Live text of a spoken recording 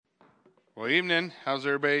Well, evening. How's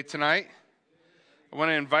everybody tonight? I want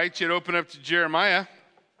to invite you to open up to Jeremiah.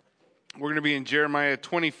 We're going to be in Jeremiah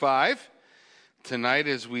 25 tonight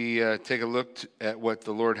as we take a look at what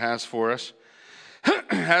the Lord has for us.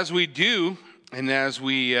 As we do, and as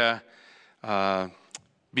we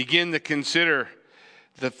begin to consider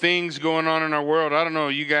the things going on in our world, I don't know,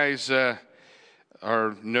 you guys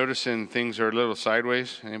are noticing things are a little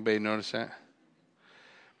sideways. Anybody notice that?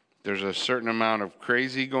 There's a certain amount of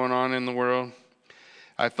crazy going on in the world.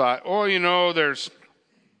 I thought, there's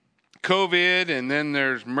COVID, and then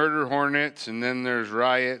there's murder hornets, and then there's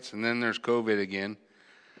riots, and then there's COVID again.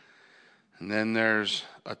 And then there's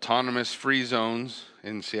autonomous free zones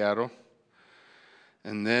in Seattle.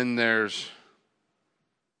 And then there's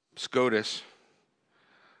SCOTUS.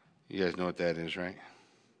 You guys know what that is, right?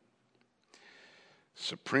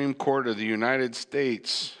 Supreme Court of the United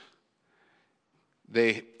States.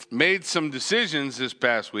 They made some decisions this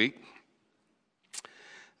past week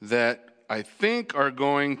that I think are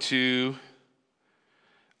going to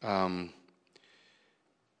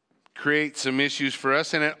create some issues for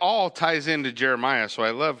us, and it all ties into Jeremiah, so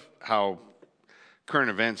I love how current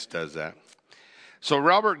events does that. So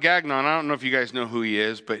Robert Gagnon, I don't know if you guys know who he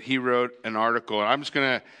is, but he wrote an article. I'm just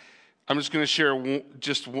gonna share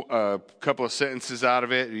just a couple of sentences out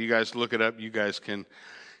of it. You guys look it up. You guys can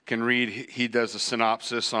read. He does a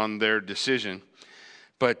synopsis on their decision.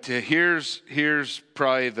 But here's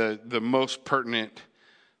probably the most pertinent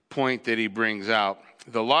point that he brings out.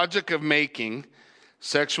 The logic of making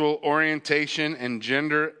sexual orientation and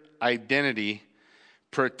gender identity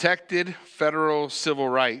protected federal civil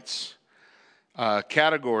rights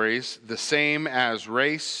categories the same as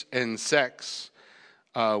race and sex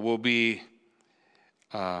will be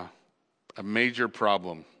a major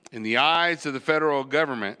problem. In the eyes of the federal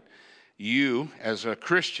government, you, as a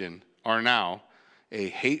Christian, are now a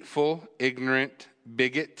hateful, ignorant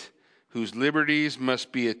bigot whose liberties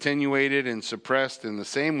must be attenuated and suppressed in the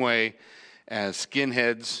same way as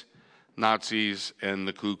skinheads, Nazis, and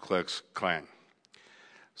the Ku Klux Klan.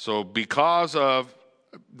 So because of,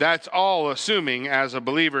 that's all assuming as a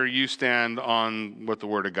believer you stand on what the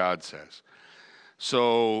Word of God says.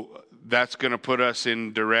 So that's going to put us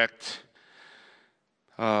in direct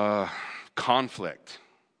conflict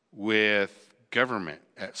with government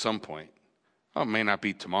at some point. Oh, it may not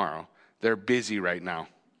be tomorrow. They're busy right now.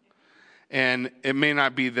 And it may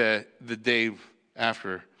not be the day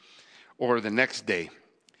after or the next day.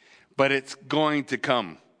 But it's going to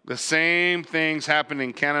come. The same things happened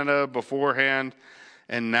in Canada beforehand.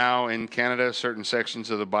 And now in Canada, certain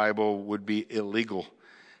sections of the Bible would be illegal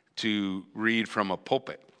to read from a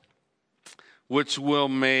pulpit, which will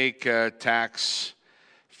make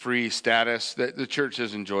tax-free status that the church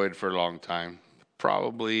has enjoyed for a long time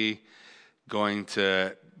probably going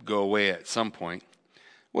to go away at some point,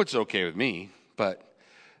 which is okay with me. But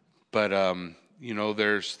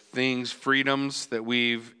there's things, freedoms that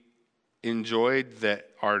we've enjoyed that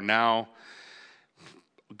are now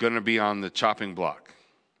going to be on the chopping block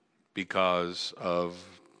because of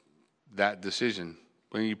that decision.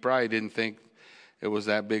 When you probably didn't think it was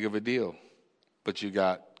that big of a deal, but you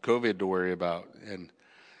got COVID to worry about and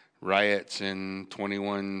riots in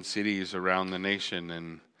 21 cities around the nation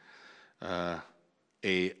and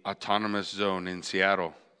a autonomous zone in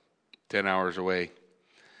Seattle, 10 hours away,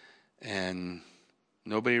 and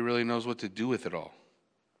nobody really knows what to do with it all.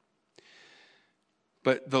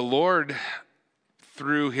 But the Lord,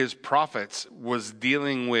 through his prophets, was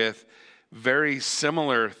dealing with very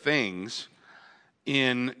similar things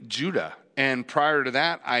in Judah. And prior to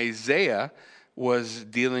that, Isaiah was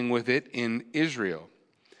dealing with it in Israel.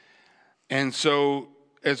 And so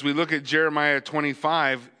as we look at Jeremiah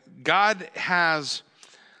 25, God has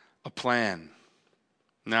a plan.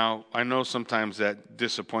 Now, I know sometimes that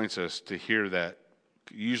disappoints us to hear that.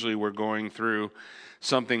 Usually we're going through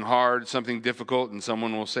something hard, something difficult, and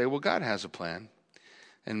someone will say, well, God has a plan.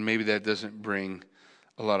 And maybe that doesn't bring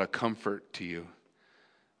a lot of comfort to you.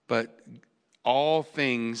 But all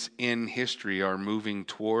things in history are moving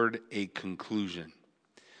toward a conclusion.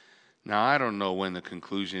 Now, I don't know when the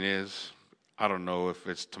conclusion is. I don't know if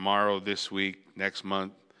it's tomorrow, this week, next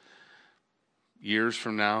month, years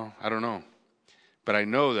from now. I don't know. But I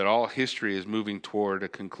know that all history is moving toward a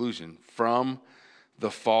conclusion from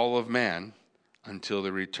the fall of man until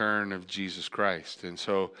the return of Jesus Christ. And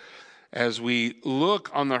so as we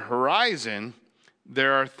look on the horizon,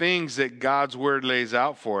 there are things that God's word lays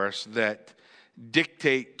out for us that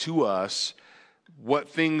dictate to us what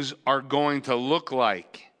things are going to look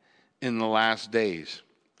like in the last days.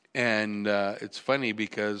 And it's funny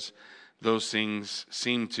because those things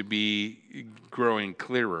seem to be growing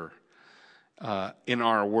clearer. in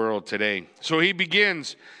our world today. So he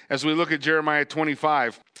begins, as we look at Jeremiah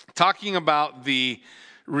 25, talking about the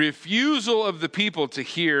refusal of the people to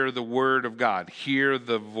hear the word of God, hear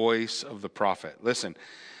the voice of the prophet. Listen, it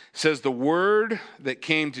says, the word that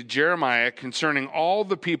came to Jeremiah concerning all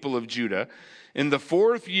the people of Judah in the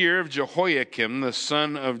 4th year of Jehoiakim, the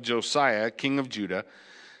son of Josiah, king of Judah.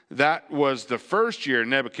 That was the 1st year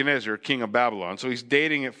Nebuchadnezzar, king of Babylon. So he's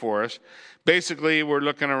dating it for us. Basically, we're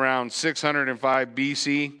looking around 605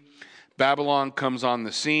 BC. Babylon comes on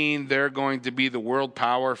the scene. They're going to be the world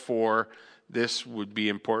power for, this would be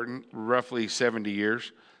important, roughly 70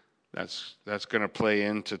 years. That's going to play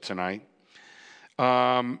into tonight.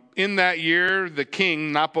 In that year, the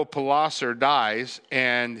king, Nabopolassar, dies,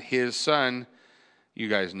 and his son, you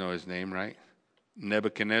guys know his name, right?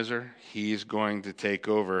 Nebuchadnezzar, he's going to take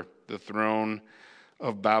over the throne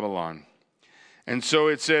of Babylon. And so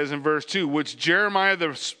it says in verse 2, which Jeremiah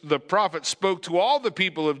the prophet spoke to all the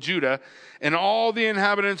people of Judah and all the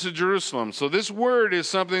inhabitants of Jerusalem. So this word is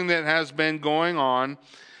something that has been going on.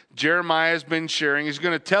 Jeremiah has been sharing. He's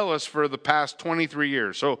going to tell us for the past 23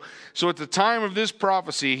 years. So at the time of this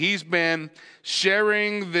prophecy, he's been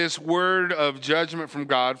sharing this word of judgment from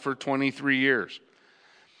God for 23 years.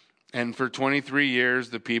 And for 23 years,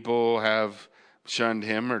 the people have shunned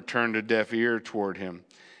him or turned a deaf ear toward him.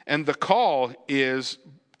 And the call is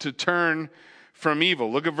to turn from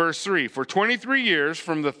evil. Look at verse 3. For 23 years,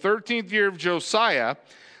 from the 13th year of Josiah,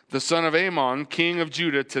 the son of Amon, king of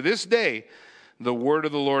Judah, to this day, the word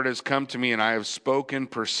of the Lord has come to me, and I have spoken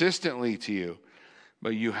persistently to you,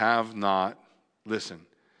 but you have not listened.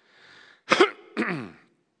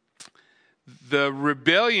 The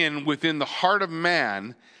rebellion within the heart of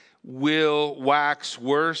man will wax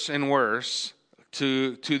worse and worse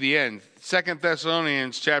to the end. 2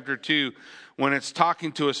 Thessalonians chapter 2, when it's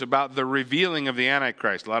talking to us about the revealing of the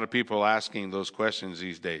Antichrist. A lot of people are asking those questions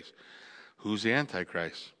these days. Who's the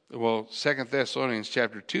Antichrist? Well, 2 Thessalonians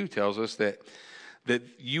chapter 2 tells us that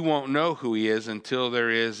you won't know who he is until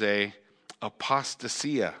there is a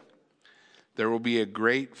apostasia. There will be a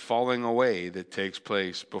great falling away that takes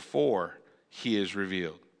place before he is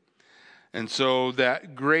revealed. And so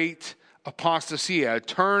that great apostasia,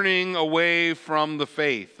 turning away from the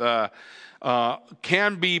faith,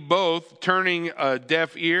 can be both turning a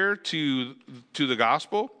deaf ear to the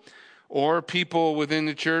gospel, or people within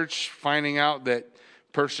the church finding out that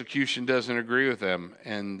persecution doesn't agree with them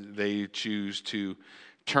and they choose to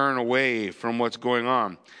turn away from what's going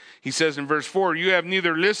on. He says in verse 4, you have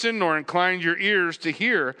neither listened nor inclined your ears to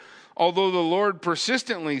hear, although the Lord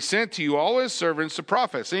persistently sent to you all his servants the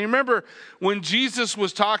prophets. And you remember when Jesus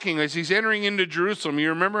was talking as he's entering into Jerusalem, you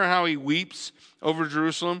remember how he weeps over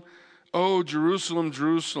Jerusalem? Oh, Jerusalem,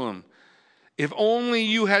 Jerusalem, if only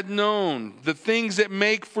you had known the things that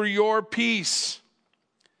make for your peace.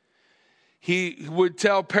 He would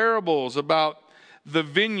tell parables about the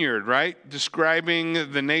vineyard, right?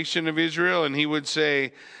 Describing the nation of Israel. And he would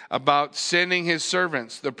say about sending his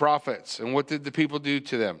servants, the prophets. And what did the people do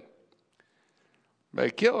to them? They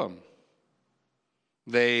kill them.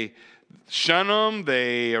 They shun them.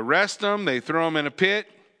 They arrest them. They throw them in a pit.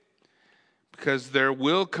 Because there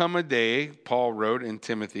will come a day, Paul wrote in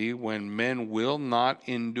Timothy, when men will not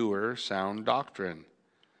endure sound doctrine.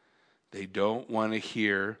 They don't want to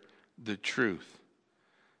hear the truth.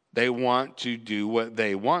 They want to do what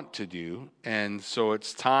they want to do. And so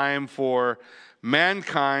it's time for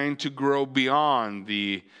mankind to grow beyond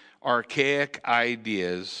the archaic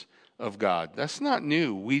ideas of God. That's not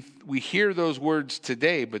new. We hear those words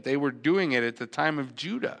today, but they were doing it at the time of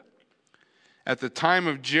Judah. At the time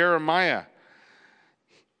of Jeremiah.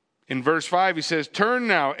 In verse 5, he says, turn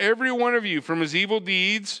now, every one of you, from his evil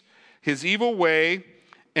deeds, his evil way,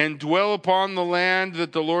 and dwell upon the land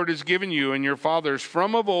that the Lord has given you and your fathers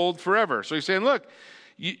from of old forever. So he's saying, look,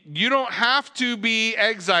 you don't have to be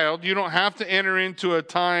exiled. You don't have to enter into a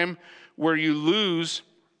time where you lose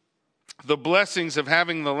the blessings of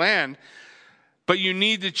having the land, but you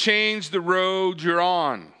need to change the road you're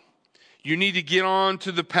on. You need to get on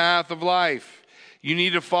to the path of life. You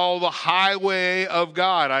need to follow the highway of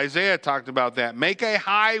God. Isaiah talked about that. Make a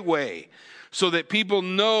highway so that people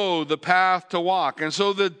know the path to walk. And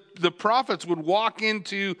so the prophets would walk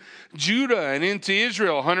into Judah and into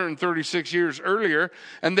Israel 136 years earlier,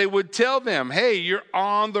 and they would tell them, hey, you're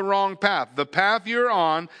on the wrong path. The path you're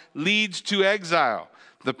on leads to exile.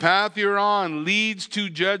 The path you're on leads to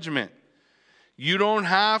judgment. You don't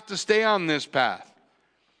have to stay on this path.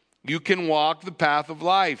 You can walk the path of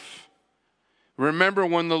life. Remember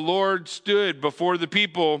when the Lord stood before the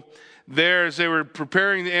people there as they were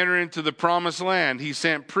preparing to enter into the promised land, he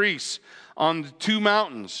sent priests on the two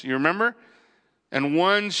mountains. You remember? And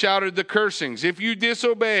one shouted the cursings. If you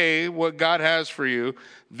disobey what God has for you,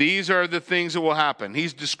 these are the things that will happen.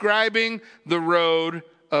 He's describing the road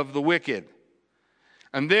of the wicked.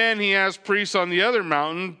 And then he has priests on the other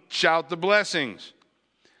mountain shout the blessings.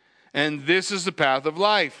 And this is the path of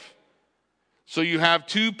life. So you have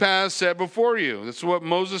two paths set before you. That's what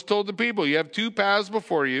Moses told the people. You have two paths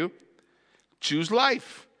before you. Choose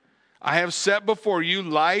life. I have set before you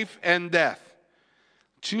life and death.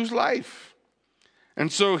 Choose life. And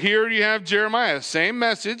so here you have Jeremiah, same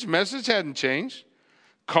message hadn't changed,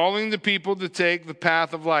 calling the people to take the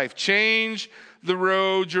path of life. Change the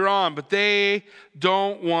road you're on, but they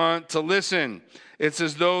don't want to listen. It's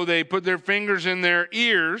as though they put their fingers in their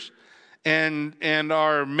ears and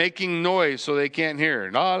are making noise so they can't hear.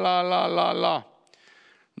 La, la, la, la, la.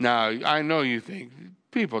 Now, I know you think,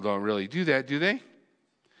 people don't really do that, do they?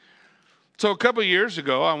 So a couple of years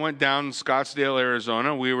ago, I went down to Scottsdale,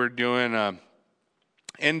 Arizona. We were doing a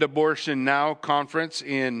End Abortion Now conference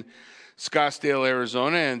in Scottsdale,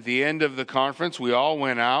 Arizona. And at the end of the conference, we all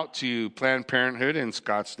went out to Planned Parenthood in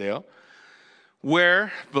Scottsdale,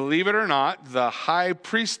 where, believe it or not, the high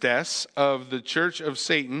priestess of the Church of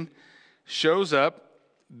Satan shows up.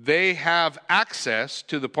 They have access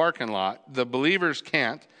to the parking lot. The believers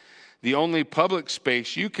can't. The only public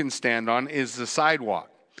space you can stand on is the sidewalk.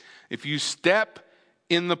 If you step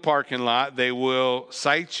in the parking lot, they will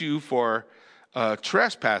cite you for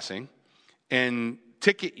trespassing and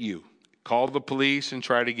ticket you, call the police and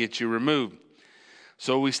try to get you removed.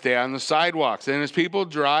 So we stay on the sidewalks. And as people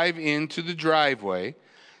drive into the driveway,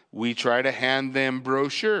 we try to hand them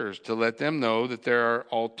brochures to let them know that there are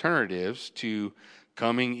alternatives to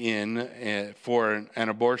coming in for an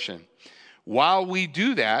abortion. While we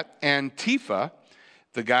do that, Antifa,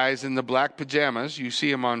 the guys in the black pajamas, you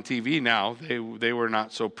see them on TV now, they were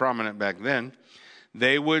not so prominent back then,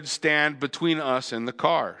 they would stand between us and the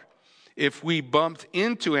car. If we bumped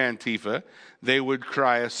into Antifa, they would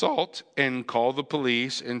cry assault and call the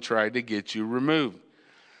police and try to get you removed.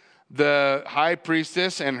 The high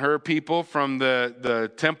priestess and her people from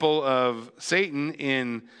the temple of Satan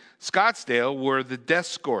in Scottsdale were the death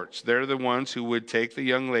escorts. They're the ones who would take the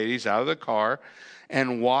young ladies out of the car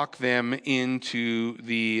and walk them into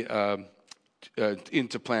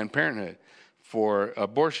Planned Parenthood for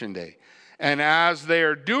abortion day. And as they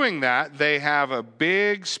are doing that, they have a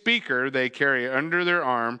big speaker they carry under their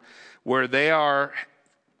arm where they are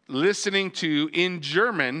listening to, in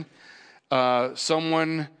German,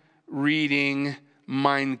 someone reading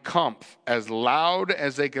Mein Kampf as loud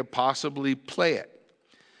as they could possibly play it,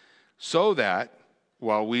 so that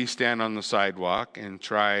while we stand on the sidewalk and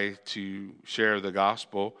try to share the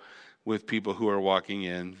gospel with people who are walking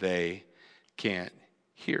in, they can't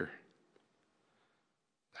hear.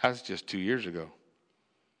 That's just 2 years ago.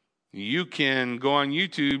 You can go on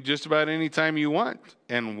YouTube just about any time you want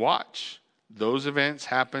and watch. Those events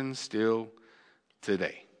happen still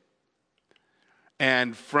today.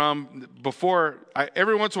 And from before,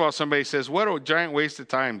 every once in a while somebody says, what a giant waste of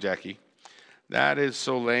time, Jackie. That is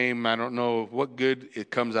so lame. I don't know what good it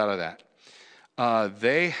comes out of that.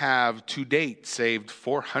 They have to date saved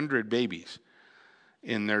 400 babies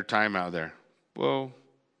in their time out there. Well,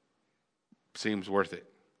 seems worth it.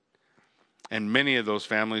 And many of those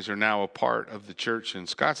families are now a part of the church in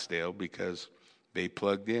Scottsdale because they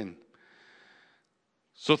plugged in.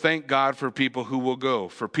 So thank God for people who will go,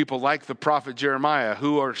 for people like the prophet Jeremiah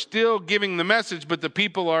who are still giving the message, but the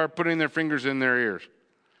people are putting their fingers in their ears.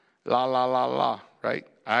 La, la, la, la, right?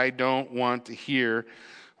 I don't want to hear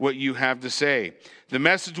what you have to say. The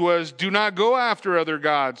message was, do not go after other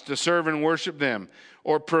gods to serve and worship them,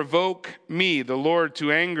 or provoke me, the Lord,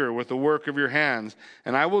 to anger with the work of your hands,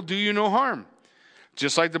 and I will do you no harm.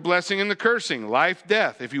 Just like the blessing and the cursing, life,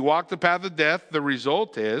 death. If you walk the path of death, the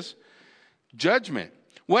result is judgment.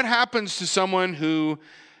 What happens to someone who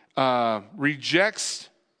rejects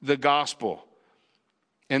the gospel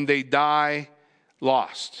and they die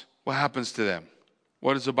lost? What happens to them?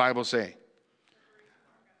 What does the Bible say?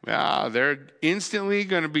 Yeah, they're instantly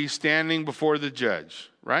going to be standing before the judge,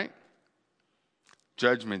 right?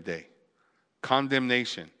 Judgment day.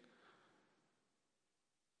 Condemnation.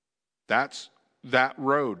 That's that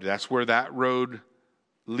road. That's where that road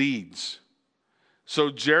leads. So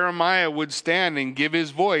Jeremiah would stand and give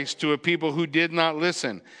his voice to a people who did not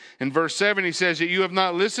listen. In verse 7 he says, "Yet you have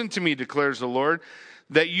not listened to me, declares the Lord,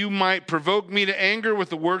 that you might provoke me to anger with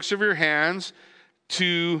the works of your hands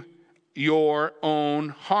to your own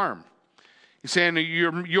harm." He's saying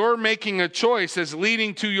you're making a choice that's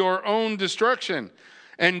leading to your own destruction.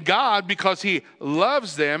 And God, because he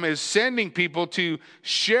loves them, is sending people to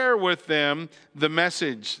share with them the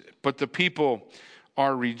message. but the people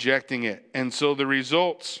are rejecting it. And so the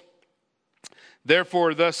results,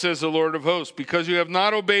 therefore, thus says the Lord of hosts, because you have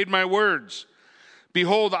not obeyed my words,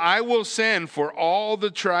 behold, I will send for all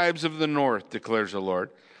the tribes of the north, declares the Lord,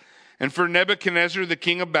 and for Nebuchadnezzar, the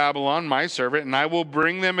king of Babylon, my servant, and I will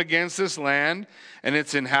bring them against this land and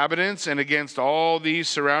its inhabitants and against all these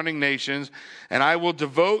surrounding nations, and I will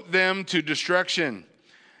devote them to destruction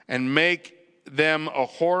and make them a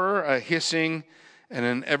horror, a hissing, and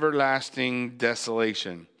an everlasting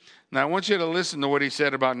desolation. Now, I want you to listen to what he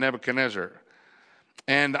said about Nebuchadnezzar.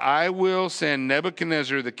 And I will send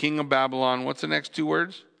Nebuchadnezzar, the king of Babylon. What's the next two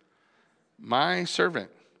words? My servant.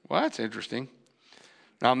 Well, that's interesting.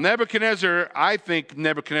 Now, Nebuchadnezzar, I think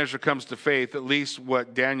Nebuchadnezzar comes to faith, at least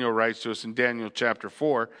what Daniel writes to us in Daniel chapter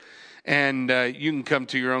 4. And you can come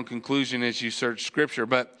to your own conclusion as you search Scripture.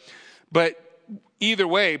 But either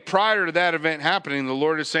way, prior to that event happening, the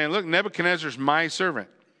Lord is saying, look, Nebuchadnezzar's my servant.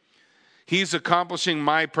 He's accomplishing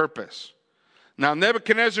my purpose. Now,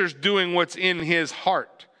 Nebuchadnezzar's doing what's in his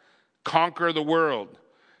heart. Conquer the world.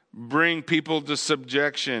 Bring people to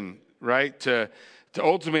subjection, right? To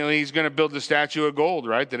ultimately, he's going to build a statue of gold,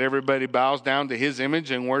 right? That everybody bows down to his image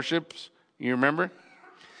and worships. You remember?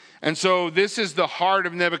 And so this is the heart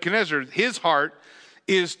of Nebuchadnezzar. His heart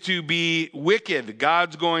is to be wicked.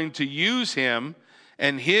 God's going to use him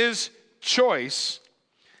and his choice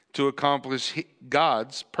to accomplish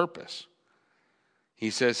God's purpose. He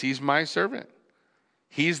says, he's my servant.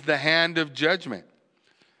 He's the hand of judgment.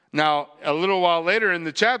 Now, a little while later in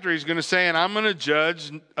the chapter, he's going to say, and I'm going to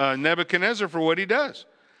judge Nebuchadnezzar for what he does.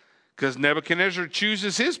 Because Nebuchadnezzar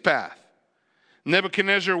chooses his path.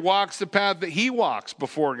 Nebuchadnezzar walks the path that he walks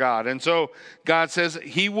before God. And so God says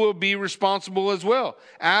he will be responsible as well,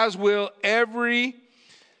 as will every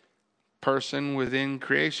person within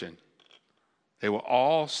creation. They will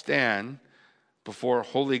all stand before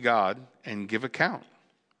holy God and give account.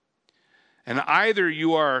 And either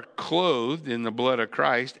you are clothed in the blood of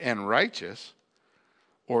Christ and righteous,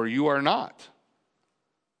 or you are not.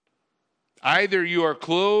 Either you are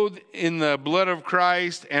clothed in the blood of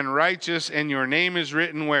Christ and righteous, and your name is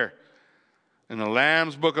written where? In the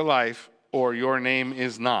Lamb's book of life, or your name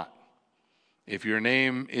is not. If your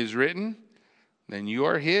name is written, then you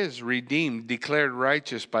are his, redeemed, declared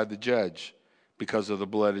righteous by the judge because of the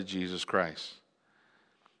blood of Jesus Christ.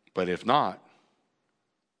 But if not,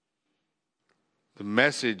 the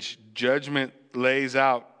message, judgment lays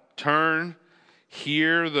out, turn,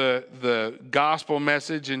 hear the gospel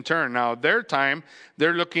message and turn. Now, their time,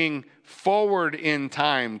 they're looking forward in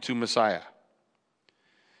time to Messiah.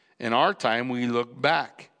 In our time, we look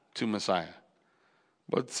back to Messiah.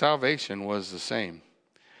 But salvation was the same.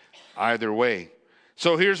 Either way.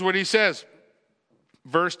 So here's what he says.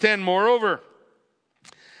 Verse 10, moreover,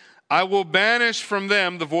 I will banish from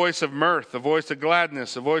them the voice of mirth, the voice of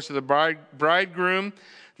gladness, the voice of the bridegroom,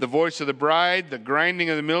 the voice of the bride, the grinding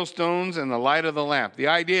of the millstones, and the light of the lamp. The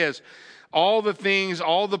idea is all the things,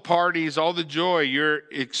 all the parties, all the joy you're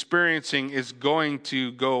experiencing is going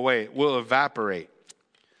to go away. It will evaporate.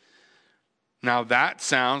 Now that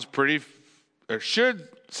sounds pretty, or should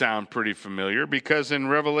sound pretty familiar, because in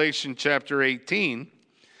Revelation chapter 18,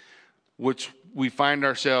 which we find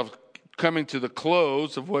ourselves coming to the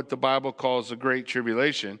close of what the Bible calls the Great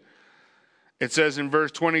Tribulation, it says in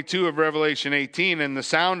verse 22 of Revelation 18, and the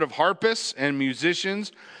sound of harpists and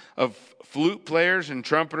musicians, of flute players and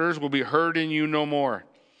trumpeters will be heard in you no more.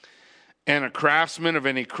 And a craftsman of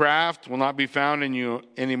any craft will not be found in you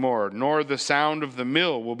anymore, nor the sound of the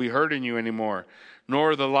mill will be heard in you anymore,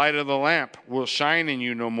 nor the light of the lamp will shine in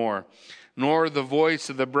you no more, nor the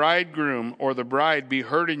voice of the bridegroom or the bride be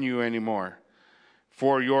heard in you anymore.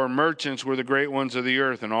 For your merchants were the great ones of the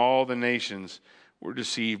earth, and all the nations were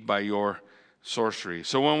deceived by your sorcery.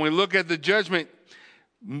 So when we look at the judgment,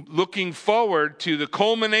 looking forward to the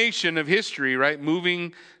culmination of history, right,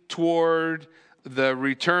 moving toward the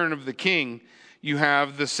return of the king, you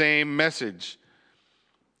have the same message.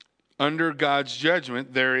 Under God's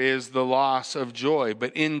judgment, there is the loss of joy,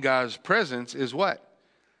 but in God's presence is what?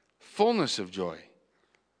 Fullness of joy.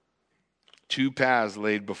 Two paths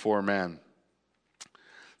laid before man.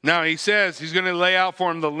 Now he says he's going to lay out for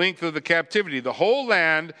him the length of the captivity. The whole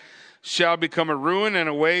land shall become a ruin and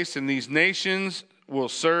a waste, and these nations will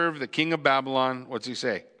serve the king of Babylon. What's he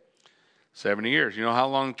say? 70 years. You know how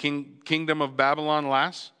long the kingdom of Babylon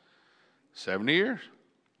lasts? 70 years.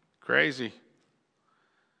 Crazy.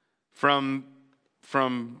 From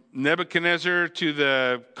Nebuchadnezzar to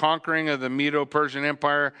the conquering of the Medo-Persian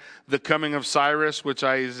Empire, the coming of Cyrus, which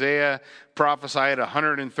Isaiah prophesied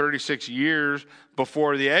 136 years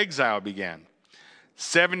before the exile began.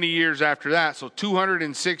 70 years after that, so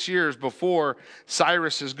 206 years before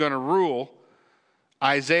Cyrus is going to rule,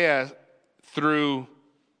 Isaiah, through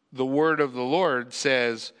the word of the Lord,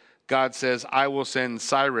 says, God says, I will send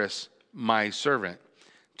Cyrus, my servant,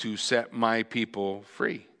 to set my people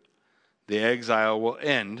free. The exile will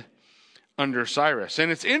end under Cyrus.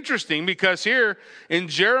 And it's interesting because here in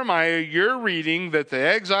Jeremiah, you're reading that the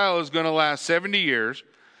exile is going to last 70 years.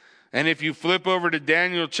 And if you flip over to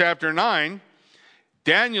Daniel chapter 9,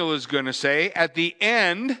 Daniel is going to say, at the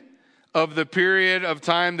end of the period of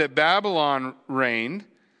time that Babylon reigned,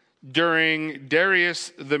 during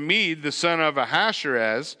Darius the Mede, the son of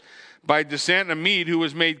Ahasuerus, by descent of Mede, who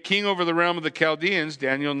was made king over the realm of the Chaldeans,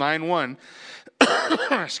 Daniel 9:1,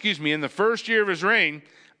 excuse me, in the first year of his reign,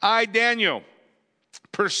 I, Daniel,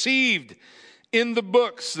 perceived in the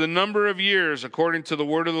books the number of years, according to the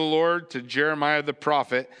word of the Lord to Jeremiah the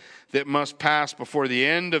prophet, that must pass before the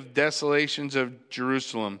end of desolations of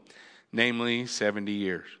Jerusalem, namely 70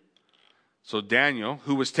 years. So Daniel,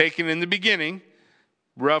 who was taken in the beginning,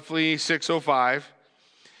 roughly 605,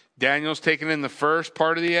 Daniel's taken in the first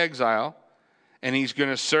part of the exile, and he's going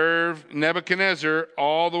to serve Nebuchadnezzar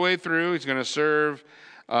all the way through. He's going to serve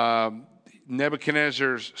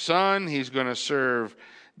Nebuchadnezzar's son. He's going to serve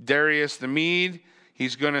Darius the Mede.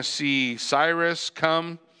 He's going to see Cyrus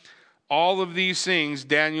come. All of these things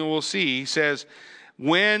Daniel will see. He says,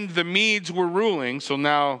 when the Medes were ruling, so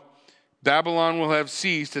now Babylon will have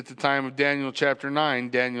ceased at the time of Daniel chapter 9,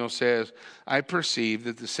 Daniel says, I perceived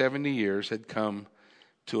that the 70 years had come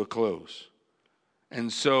to a close.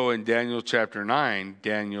 And so in Daniel chapter 9,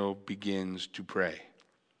 Daniel begins to pray,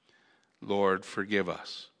 Lord, forgive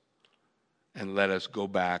us, and let us go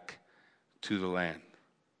back to the land.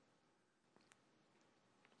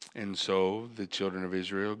 And so the children of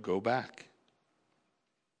Israel go back.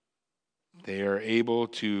 They are able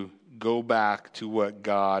to go back to what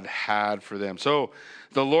God had for them. So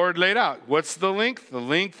the Lord laid out, what's the length? The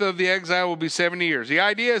length of the exile will be 70 years. The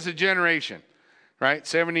idea is a generation, right?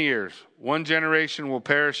 70 years. One generation will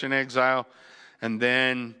perish in exile, and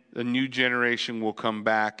then a new generation will come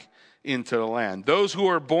back into the land. Those who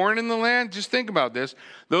are born in the land, just think about this.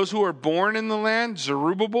 Those who are born in the land,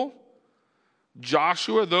 Zerubbabel,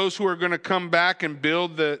 Joshua, those who are going to come back and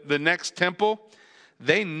build the next temple,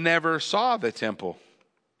 they never saw the temple.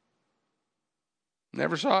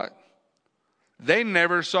 Never saw it. They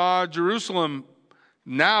never saw Jerusalem.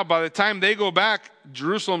 Now, by the time they go back,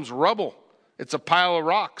 Jerusalem's rubble. It's a pile of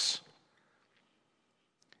rocks.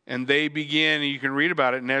 And they begin, you can read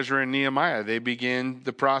about it in Ezra and Nehemiah, they begin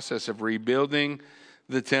the process of rebuilding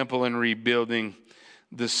the temple and rebuilding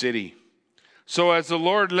the city. So as the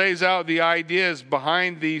Lord lays out the ideas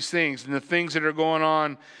behind these things and the things that are going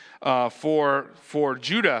on for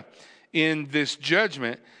Judah in this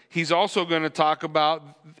judgment, he's also going to talk about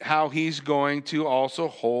how he's going to also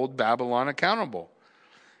hold Babylon accountable.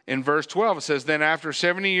 In verse 12, it says, then after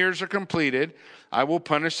 70 years are completed, I will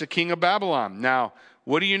punish the king of Babylon. Now,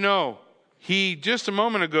 what do you know? He just a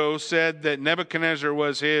moment ago said that Nebuchadnezzar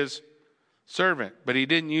was his servant, but he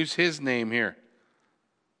didn't use his name here.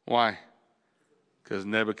 Why? Because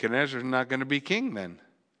Nebuchadnezzar's not going to be king then,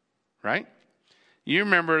 right? You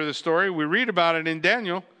remember the story. We read about it in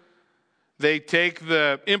Daniel. They take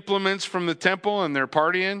the implements from the temple and they're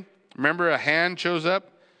partying. Remember, a hand shows up.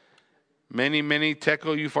 Many, many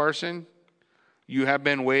tekel upharsin. You have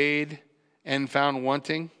been weighed and found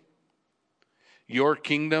wanting. Your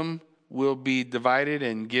kingdom will be divided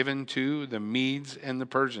and given to the Medes and the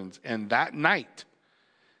Persians. And that night,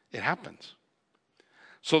 it happens.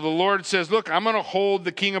 So the Lord says, look, I'm going to hold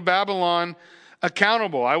the king of Babylon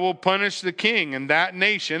accountable. I will punish the king and that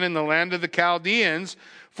nation in the land of the Chaldeans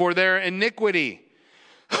for their iniquity.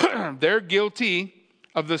 They're guilty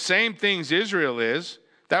of the same things Israel is.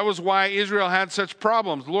 That was why Israel had such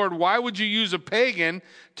problems. Lord, why would you use a pagan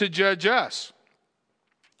to judge us?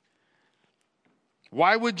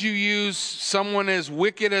 Why would you use someone as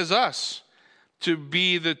wicked as us to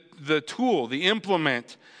be the tool, the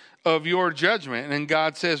implement of your judgment? And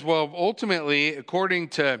God says, well, ultimately, according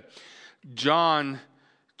to John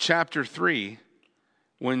chapter 3,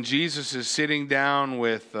 when Jesus is sitting down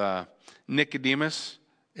with Nicodemus,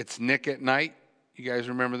 it's Nick at night. You guys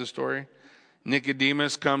remember the story?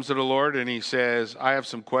 Nicodemus comes to the Lord and he says, I have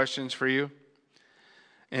some questions for you.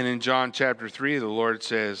 And in John chapter 3, the Lord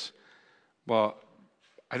says, well,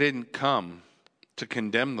 I didn't come to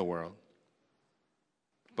condemn the world,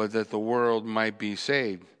 but that the world might be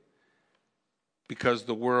saved, because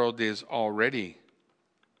the world is already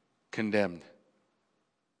condemned.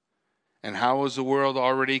 And how is the world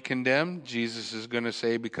already condemned? Jesus is going to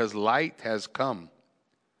say, because light has come.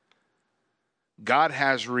 God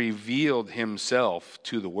has revealed himself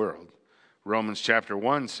to the world. Romans chapter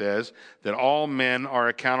 1 says that all men are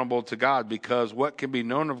accountable to God because what can be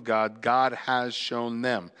known of God, God has shown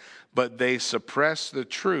them. But they suppress the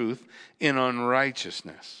truth in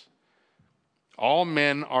unrighteousness. All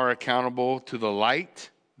men are accountable to the light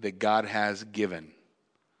that God has given.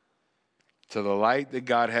 To the light that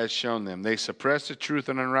God has shown them. They suppress the truth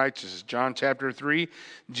in unrighteousness. John chapter 3,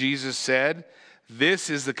 Jesus said, "This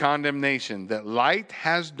is the condemnation, that light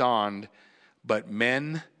has dawned, but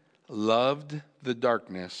men loved the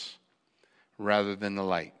darkness rather than the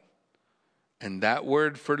light." And that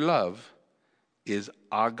word for love is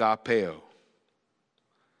agapeo.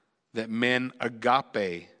 That men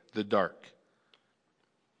agape the dark.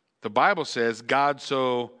 The Bible says God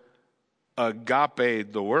so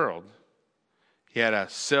agaped the world. He had a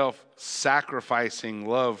self-sacrificing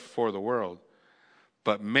love for the world.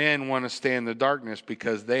 But men want to stay in the darkness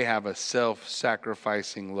because they have a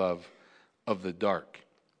self-sacrificing love of the dark.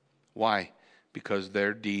 Why? Because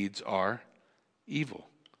their deeds are evil.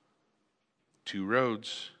 Two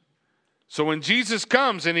roads. So when Jesus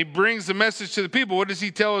comes and he brings the message to the people, what does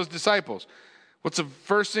he tell his disciples? What's the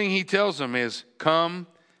first thing he tells them is, come,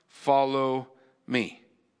 follow me.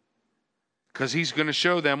 Because he's going to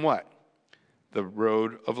show them what? The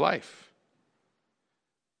road of life.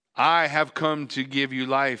 I have come to give you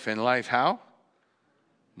life, and life how?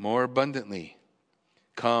 More abundantly.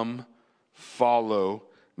 Come, follow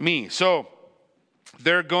me. So,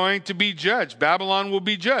 they're going to be judged. Babylon will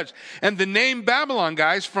be judged. And the name Babylon,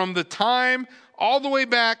 guys, from the time all the way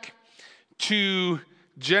back to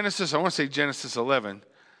Genesis, I want to say Genesis 11.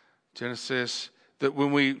 Genesis, that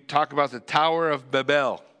when we talk about the Tower of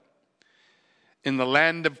Babel in the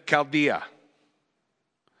land of Chaldea,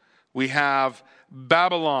 we have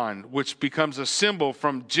Babylon, which becomes a symbol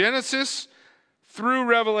from Genesis through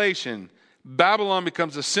Revelation. Babylon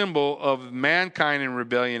becomes a symbol of mankind in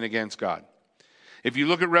rebellion against God. If you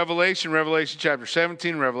look at Revelation chapter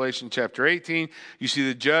 17, Revelation chapter 18, you see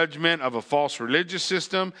the judgment of a false religious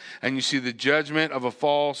system, and you see the judgment of a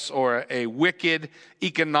false or a wicked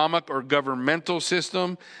economic or governmental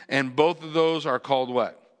system, and both of those are called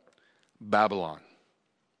what? Babylon.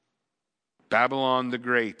 Babylon the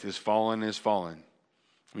Great is fallen, is fallen.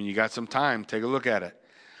 When you got some time, take a look at it.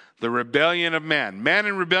 The rebellion of man. Man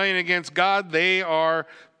in rebellion against God, they are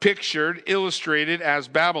pictured, illustrated as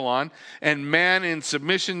Babylon. And man in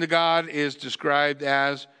submission to God is described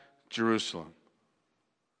as Jerusalem.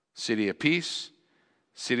 City of peace,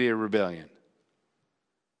 city of rebellion.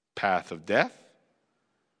 Path of death,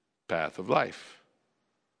 path of life.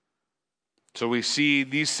 So we see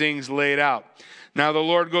these things laid out. Now the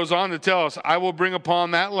Lord goes on to tell us, I will bring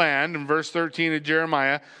upon that land, in verse 13 of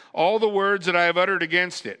Jeremiah, all the words that I have uttered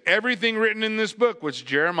against it. Everything written in this book, which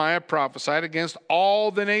Jeremiah prophesied against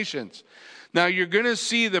all the nations. Now you're going to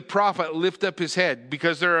see the prophet lift up his head,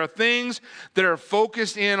 because there are things that are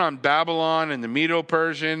focused in on Babylon and the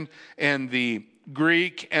Medo-Persian and the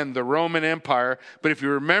Greek and the Roman Empire. But if you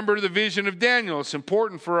remember the vision of Daniel, it's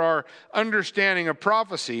important for our understanding of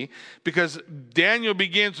prophecy, because Daniel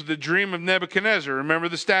begins with the dream of Nebuchadnezzar. Remember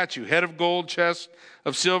the statue, head of gold, chest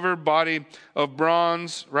of silver, body of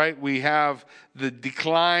bronze, right? We have the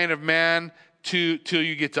decline of man till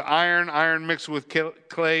you get to iron, iron mixed with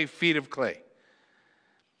clay, feet of clay.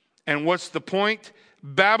 And what's the point?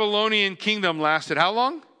 Babylonian kingdom lasted how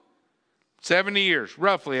long? 70 years,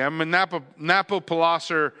 roughly. I mean,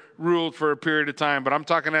 Nabopolassar ruled for a period of time, but I'm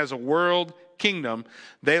talking as a world kingdom.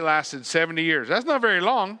 They lasted 70 years. That's not very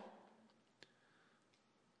long.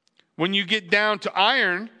 When you get down to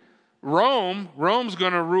iron, Rome's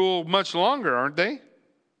going to rule much longer, aren't they?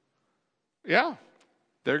 Yeah,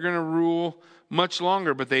 they're going to rule much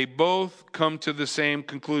longer, but they both come to the same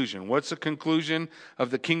conclusion. What's the conclusion of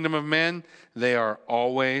the kingdom of men? They are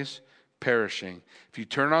always perishing. If you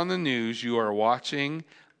turn on the news, you are watching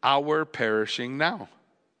our perishing now.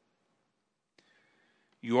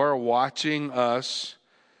 You are watching us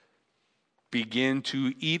begin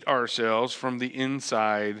to eat ourselves from the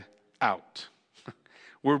inside out.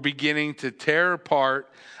 We're beginning to tear apart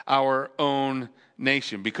our own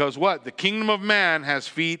nation. Because what? The kingdom of man has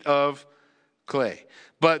feet of clay.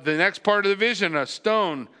 But the next part of the vision, a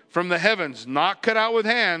stone from the heavens, not cut out with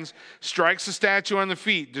hands, strikes the statue on the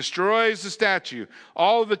feet, destroys the statue.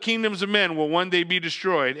 All of the kingdoms of men will one day be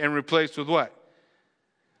destroyed and replaced with what?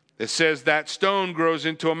 It says that stone grows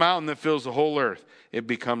into a mountain that fills the whole earth. It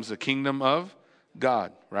becomes the kingdom of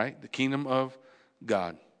God, right? The kingdom of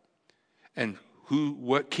God. And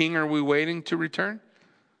what king are we waiting to return?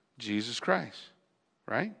 Jesus Christ,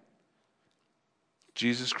 right?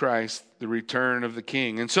 Jesus Christ, the return of the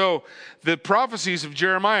King. And so the prophecies of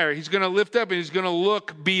Jeremiah, he's going to lift up and he's going to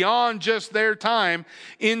look beyond just their time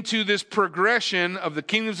into this progression of the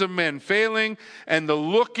kingdoms of men failing and the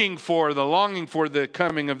longing for the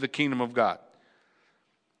coming of the kingdom of God.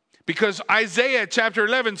 Because Isaiah chapter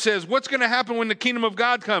 11 says, what's going to happen when the kingdom of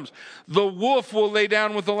God comes? The wolf will lay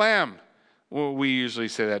down with the lamb. Well, we usually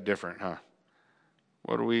say that different, huh?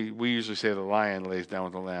 We usually say the lion lays down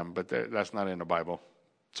with the lamb, but that's not in the Bible.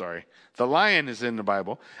 Sorry. The lion is in the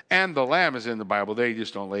Bible, and the lamb is in the Bible. They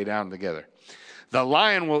just don't lay down together. The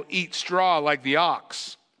lion will eat straw like the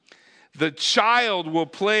ox. The child will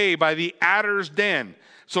play by the adder's den.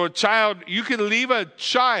 So you could leave a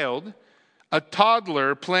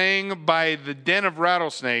toddler playing by the den of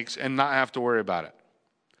rattlesnakes and not have to worry about it.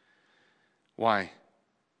 Why?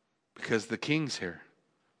 Because the king's here.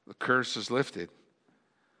 The curse is lifted.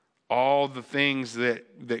 All the things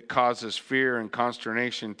that causes fear and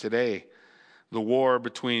consternation today, the war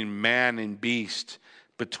between man and beast,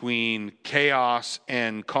 between chaos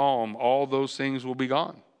and calm, all those things will be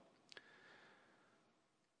gone.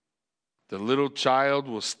 The little child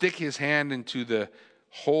will stick his hand into the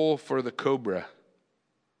hole for the cobra.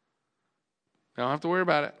 They don't have to worry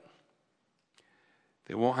about it.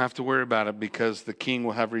 They won't have to worry about it because the king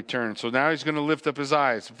will have returned. So now he's going to lift up his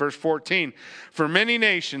eyes. Verse 14, for many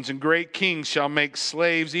nations and great kings shall make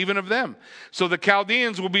slaves even of them. So the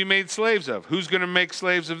Chaldeans will be made slaves of. Who's going to make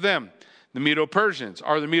slaves of them? The Medo-Persians.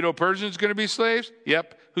 Are the Medo-Persians going to be slaves?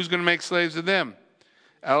 Yep. Who's going to make slaves of them?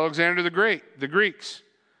 Alexander the Great, the Greeks.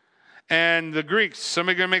 And the Greeks,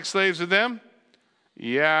 somebody going to make slaves of them?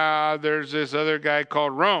 Yeah, there's this other guy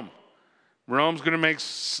called Rome. Rome's going to make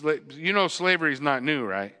slaves. You know, slavery is not new,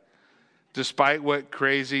 right? Despite what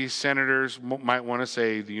crazy senators might want to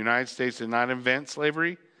say, the United States did not invent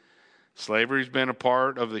slavery. Slavery's been a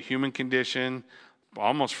part of the human condition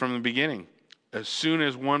almost from the beginning. As soon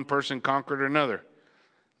as one person conquered another,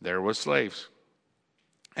 there was slaves.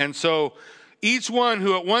 And so each one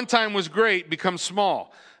who at one time was great becomes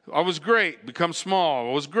small. I was great, become small.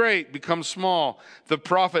 I was great, become small. The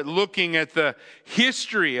prophet looking at the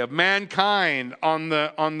history of mankind on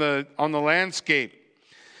the landscape.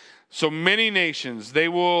 So many nations, they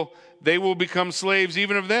will become slaves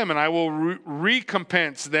even of them, and I will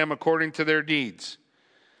recompense them according to their deeds.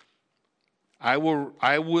 I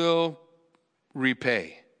will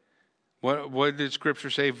repay. What did Scripture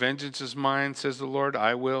say? Vengeance is mine, says the Lord.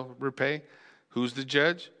 I will repay. Who's the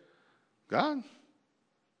judge? God.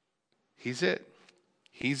 He's it.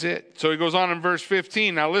 He's it. So he goes on in verse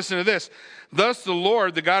 15. Now listen to this. Thus the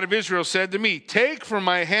Lord, the God of Israel, said to me, take from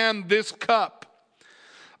my hand this cup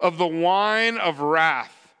of the wine of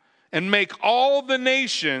wrath, and make all the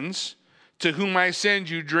nations to whom I send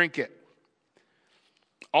you drink it.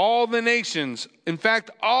 All the nations, in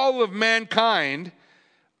fact, all of mankind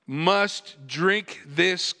must drink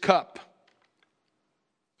this cup,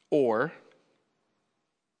 or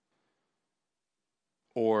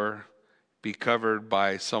be covered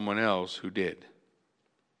by someone else who did.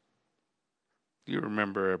 Do you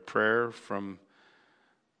remember a prayer from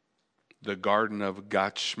the Garden of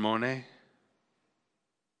Gethsemane?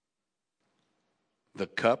 The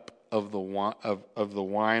cup of the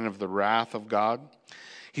wine of the wrath of God.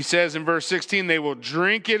 He says in verse 16, they will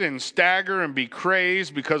drink it and stagger and be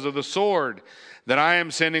crazed because of the sword that I am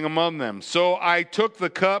sending among them. So I took the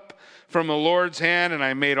cup from the Lord's hand, and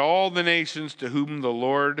I made all the nations to whom the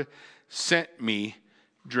Lord sent me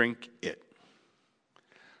drink it.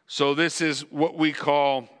 So this is what we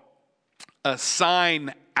call a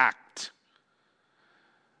sign act,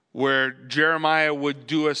 where Jeremiah would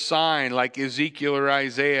do a sign like Ezekiel or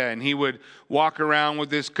Isaiah, and he would walk around with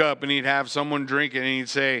this cup and he'd have someone drink it, and he'd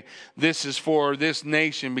say, this is for this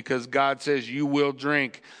nation because God says you will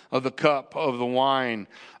drink of the cup of the wine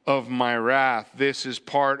of my wrath. This is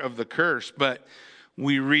part of the curse. But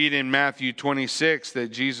we read in Matthew 26 that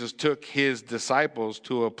Jesus took his disciples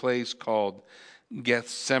to a place called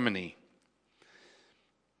Gethsemane.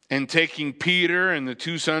 And taking Peter and the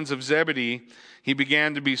two sons of Zebedee, he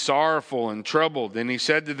began to be sorrowful and troubled. And he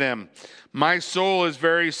said to them, my soul is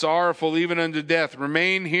very sorrowful, even unto death.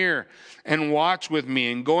 Remain here and watch with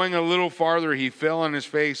me. And going a little farther, he fell on his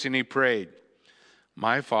face and he prayed,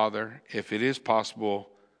 my Father, if it is possible,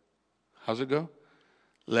 how's it go?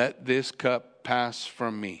 Let this cup pass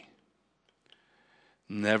from me.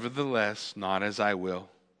 Nevertheless, not as I will,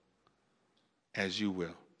 as you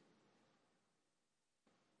will.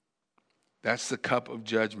 That's the cup of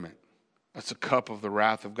judgment. That's the cup of the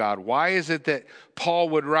wrath of God. Why is it that Paul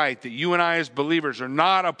would write that you and I as believers are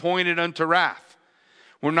not appointed unto wrath?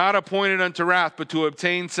 We're not appointed unto wrath, but to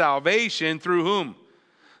obtain salvation through whom?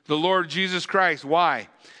 The Lord Jesus Christ. Why?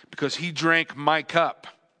 Because he drank my cup.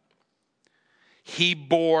 He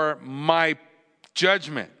bore my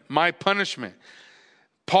judgment, my punishment.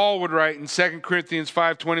 Paul would write in 2 Corinthians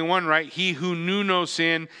 5:21, right? He who knew no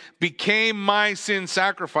sin became my sin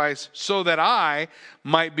sacrifice so that I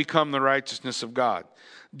might become the righteousness of God.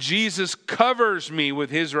 Jesus covers me with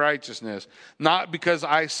his righteousness, not because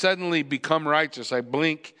I suddenly become righteous. I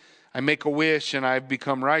blink, I make a wish, and I've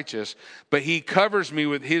become righteous. But he covers me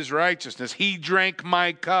with his righteousness. He drank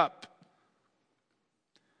my cup.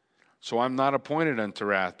 So I'm not appointed unto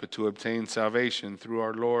wrath, but to obtain salvation through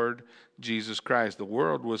our Lord Jesus Christ. The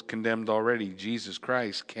world was condemned already. Jesus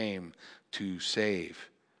Christ came to save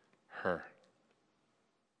her.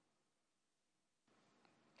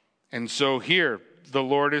 And so here, the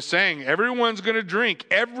Lord is saying, everyone's going to drink.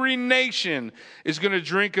 Every nation is going to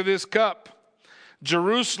drink of this cup.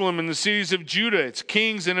 Jerusalem and the cities of Judah, its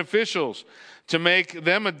kings and officials, to make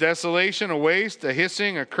them a desolation, a waste, a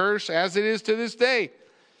hissing, a curse, as it is to this day.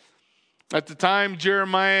 At the time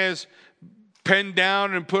Jeremiah is penned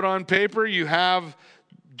down and put on paper, you have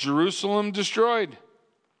Jerusalem destroyed.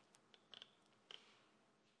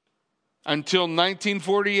 Until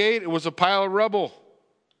 1948, it was a pile of rubble.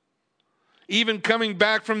 Even coming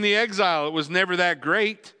back from the exile, it was never that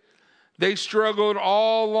great. They struggled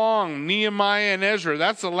all along. Nehemiah and Ezra.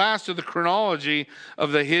 That's the last of the chronology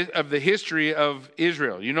of the history of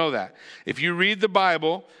Israel. You know that. If you read the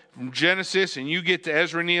Bible from Genesis and you get to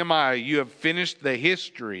Ezra and Nehemiah, you have finished the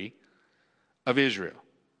history of Israel.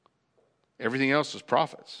 Everything else is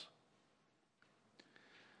prophets.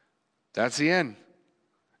 That's the end.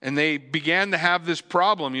 And they began to have this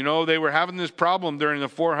problem. You know, they were having this problem during the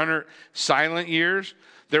 400 silent years.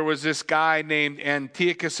 There was this guy named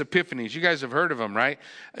Antiochus Epiphanes. You guys have heard of him, right?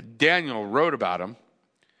 Daniel wrote about him.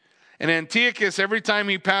 And Antiochus, every time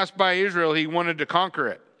he passed by Israel, he wanted to conquer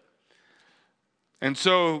it. And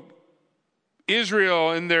so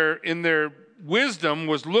Israel, in their wisdom,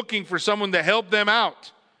 was looking for someone to help them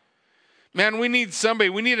out. Man, we need somebody.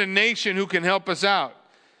 We need a nation who can help us out.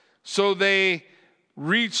 So they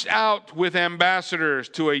reached out with ambassadors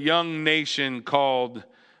to a young nation called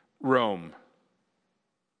Rome.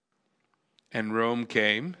 And Rome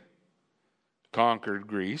came, conquered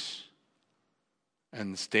Greece,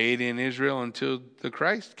 and stayed in Israel until the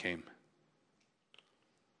Christ came.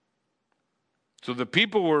 So the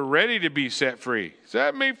people were ready to be set free.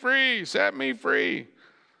 Set me free, set me free.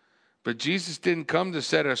 But Jesus didn't come to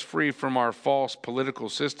set us free from our false political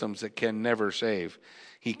systems that can never save.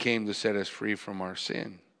 He came to set us free from our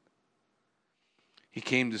sin. He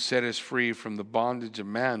came to set us free from the bondage of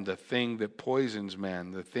man, the thing that poisons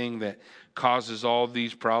man, the thing that causes all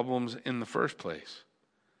these problems in the first place.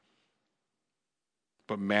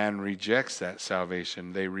 But man rejects that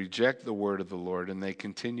salvation. They reject the word of the Lord, and they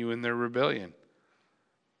continue in their rebellion.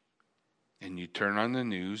 And you turn on the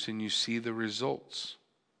news and you see the results.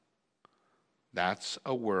 That's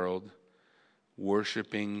a world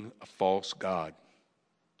worshiping a false god.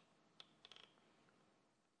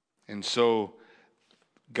 And so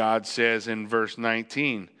God says in verse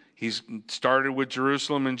 19, he's started with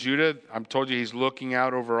Jerusalem and Judah. I've told you he's looking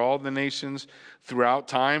out over all the nations throughout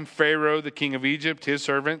time. Pharaoh, the king of Egypt, his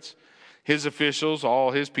servants, his officials,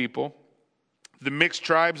 all his people. The mixed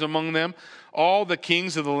tribes among them, all the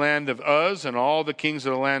kings of the land of Uz and all the kings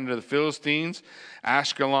of the land of the Philistines,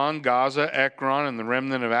 Ashkelon, Gaza, Ekron, and the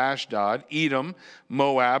remnant of Ashdod, Edom,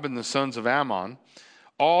 Moab, and the sons of Ammon,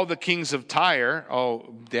 all the kings of Tyre.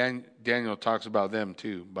 Daniel talks about them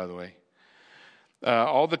too, by the way.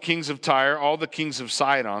 All the kings of Tyre, all the kings of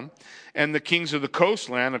Sidon, and the kings of the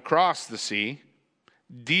coastland across the sea,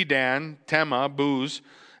 Dedan, Tema, Buz,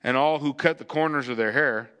 and all who cut the corners of their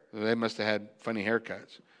hair. They must have had funny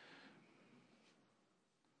haircuts.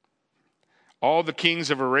 All the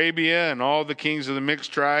kings of Arabia and all the kings of the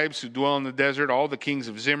mixed tribes who dwell in the desert, all the kings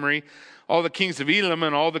of Zimri, all the kings of Elam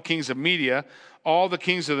and all the kings of Media, all the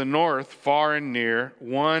kings of the north, far and near,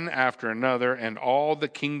 one after another, and all the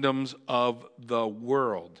kingdoms of the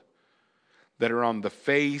world that are on the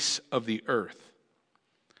face of the earth.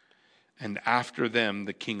 And after them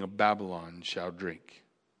the king of Babylon shall drink.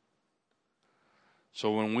 So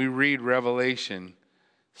when we read Revelation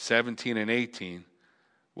 17 and 18,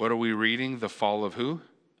 what are we reading? The fall of who?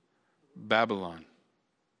 Babylon.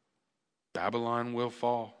 Babylon will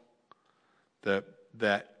fall. That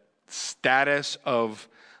status of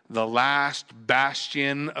the last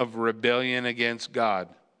bastion of rebellion against God,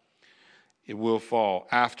 it will fall.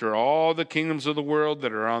 After all the kingdoms of the world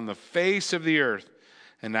that are on the face of the earth,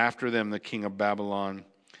 and after them the king of Babylon,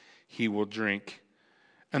 he will drink.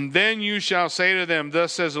 And then you shall say to them,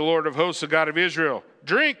 thus says the Lord of hosts, the God of Israel,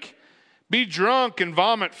 drink, be drunk, and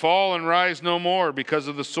vomit, fall and rise no more because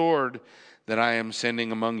of the sword that I am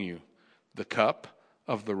sending among you, the cup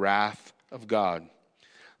of the wrath of God.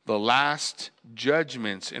 The last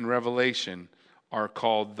judgments in Revelation are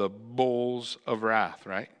called the bowls of wrath,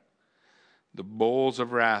 right? The bowls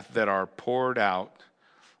of wrath that are poured out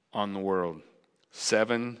on the world.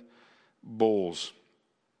 7 bowls.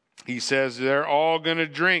 He says they're all going to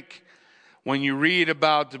drink. When you read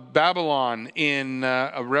about Babylon in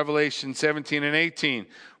Revelation 17 and 18,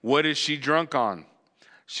 what is she drunk on?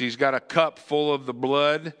 She's got a cup full of the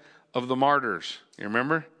blood of the martyrs. You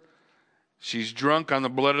remember? She's drunk on the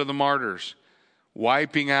blood of the martyrs,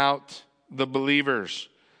 wiping out the believers,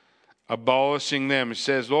 abolishing them. It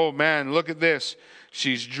says, oh man, look at this.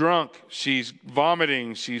 She's drunk, she's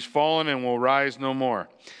vomiting, she's fallen and will rise no more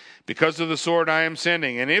because of the sword I am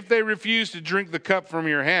sending. And if they refuse to drink the cup from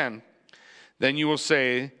your hand, then you will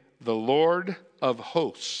say, the Lord of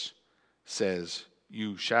hosts says,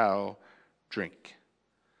 you shall drink.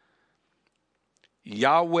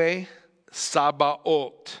 Yahweh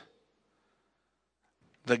Sabaoth,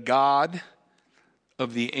 the God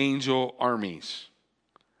of the angel armies.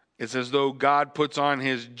 It's as though God puts on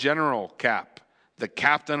his general cap, the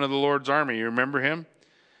captain of the Lord's army. You remember him?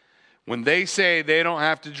 When they say they don't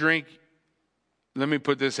have to drink, let me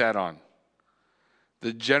put this hat on.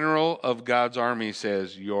 The general of God's army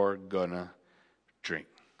says, you're gonna drink.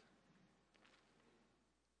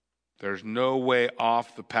 There's no way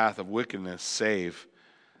off the path of wickedness save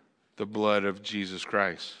the blood of Jesus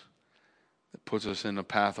Christ. That puts us in the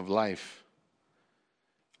path of life.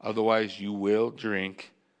 Otherwise, you will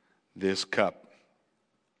drink this cup.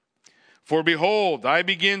 For behold, I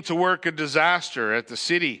begin to work a disaster at the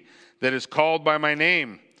city that is called by my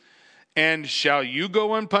name. And shall you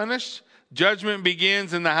go unpunished? Judgment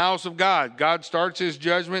begins in the house of God. God starts his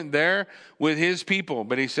judgment there with his people.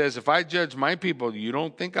 But he says, if I judge my people, you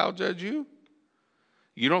don't think I'll judge you?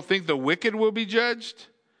 You don't think the wicked will be judged?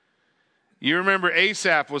 You remember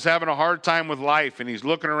Asaph was having a hard time with life, and he's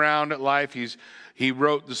looking around at life. He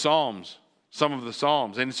wrote the Psalms, some of the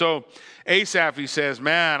Psalms. And so Asaph, he says,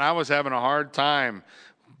 man, I was having a hard time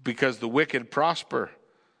because the wicked prosper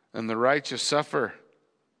and the righteous suffer.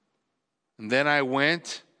 And then I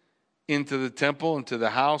went into the temple, into the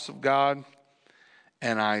house of God,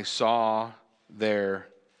 and I saw their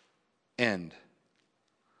end.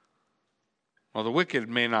 Well, the wicked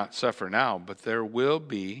may not suffer now, but there will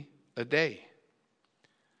be a day.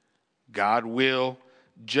 God will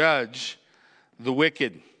judge the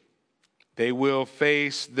wicked. They will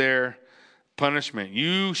face their punishment.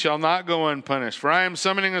 You shall not go unpunished, for I am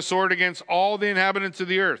summoning a sword against all the inhabitants of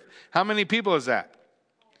the earth. How many people is that?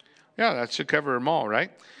 Yeah, that should cover them all,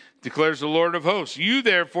 right? Declares the Lord of hosts. You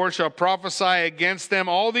therefore shall prophesy against them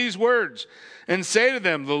all these words, and say to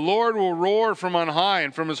them, the Lord will roar from on high,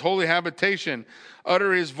 and from his holy habitation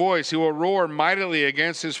utter his voice. He will roar mightily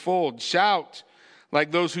against his fold. Shout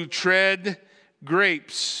like those who tread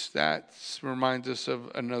grapes. That reminds us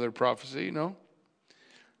of another prophecy, you know?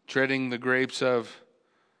 Treading the grapes of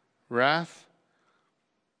wrath.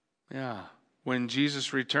 Yeah. When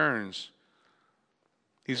Jesus returns,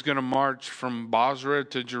 he's going to march from Basra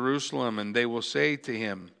to Jerusalem, and they will say to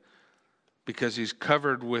him, because he's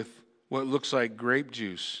covered with what looks like grape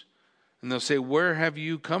juice, and they'll say, where have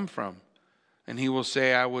you come from? And he will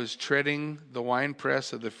say, I was treading the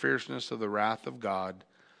winepress of the fierceness of the wrath of God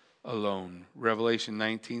alone. Revelation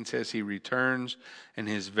 19 says he returns, and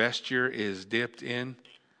his vesture is dipped in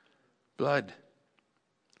blood.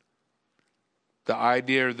 The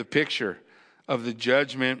idea or the picture of the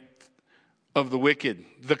judgment of the wicked.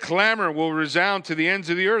 The clamor will resound to the ends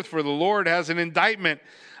of the earth, for the Lord has an indictment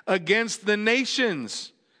against the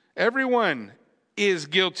nations. Everyone is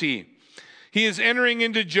guilty. He is entering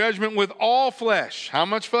into judgment with all flesh. How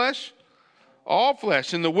much flesh? All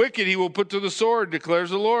flesh. And the wicked he will put to the sword, declares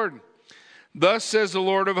the Lord. Thus says the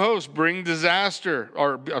Lord of hosts,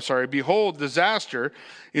 behold, disaster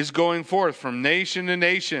is going forth from nation to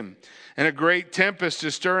nation, and a great tempest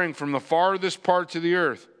is stirring from the farthest parts of the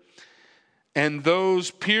earth. And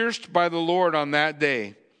those pierced by the Lord on that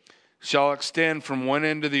day shall extend from one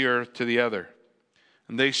end of the earth to the other.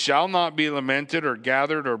 And they shall not be lamented or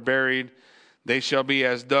gathered or buried. They shall be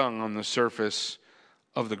as dung on the surface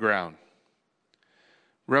of the ground.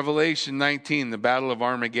 Revelation 19, the Battle of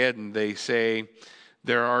Armageddon, they say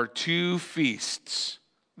there are 2 feasts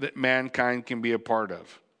that mankind can be a part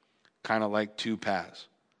of, kind of like 2 paths.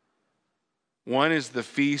 One is the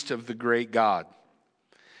feast of the great God.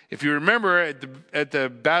 If you remember at the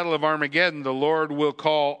Battle of Armageddon, the Lord will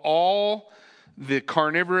call all the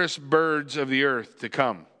carnivorous birds of the earth to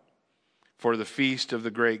come for the feast of the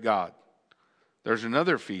great God. There's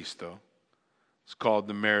another feast, though. It's called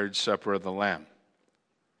the marriage supper of the Lamb.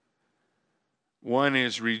 One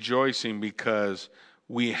is rejoicing because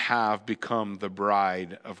we have become the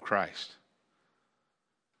bride of Christ.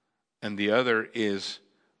 And the other is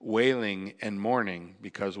wailing and mourning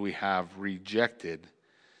because we have rejected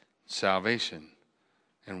salvation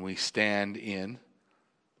and we stand in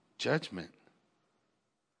judgment.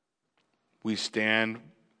 We stand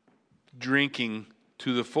drinking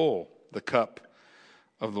to the full the cup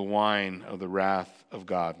of the wine of the wrath of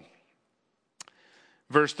God.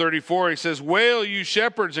 Verse 34, he says, "Wail, you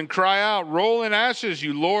shepherds, and cry out. Roll in ashes,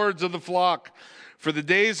 you lords of the flock. For the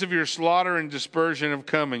days of your slaughter and dispersion have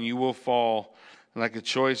come, and you will fall like a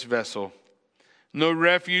choice vessel. No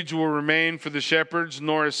refuge will remain for the shepherds,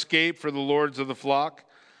 nor escape for the lords of the flock.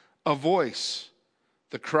 A voice,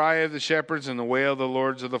 the cry of the shepherds, and the wail of the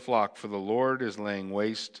lords of the flock, for the Lord is laying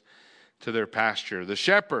waste to their pasture." The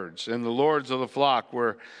shepherds and the lords of the flock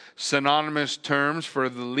were synonymous terms for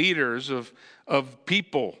the leaders of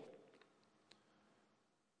people.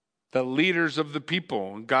 The leaders of the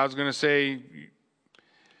people. And God's going to say,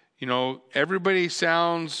 everybody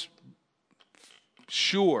sounds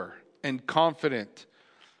sure and confident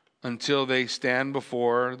until they stand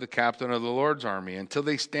before the captain of the Lord's army, until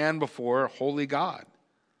they stand before a holy God.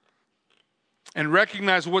 And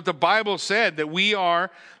recognize what the Bible said, that we are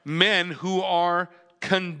men who are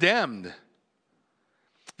condemned.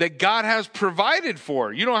 That God has provided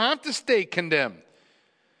for. You don't have to stay condemned.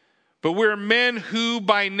 But we're men who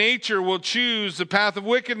by nature will choose the path of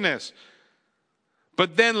wickedness.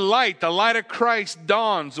 But then the light of Christ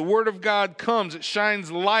dawns. The Word of God comes. It shines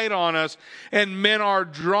light on us. And men are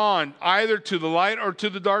drawn either to the light or to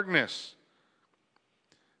the darkness.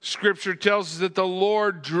 Scripture tells us that the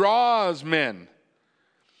Lord draws men.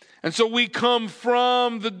 And so we come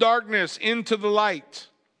from the darkness into the light.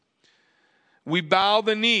 We bow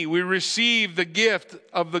the knee. We receive the gift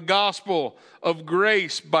of the gospel of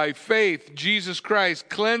grace by faith. Jesus Christ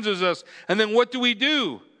cleanses us. And then what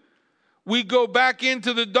do? We go back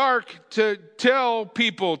into the dark to tell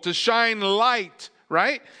people to shine light,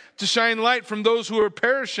 right? To shine light from those who are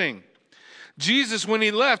perishing. Jesus, when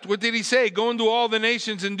he left, what did he say? Go into all the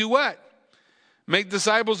nations and do what? Make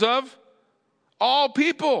disciples of all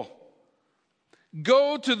people.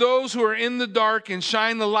 Go to those who are in the dark and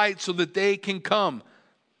shine the light so that they can come.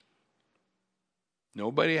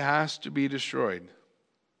 Nobody has to be destroyed.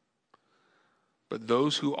 But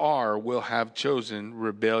those who are will have chosen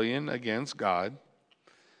rebellion against God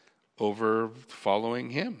over following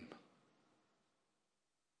him.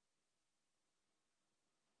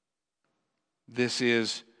 This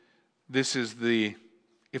is the,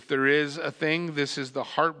 if there is a thing, this is the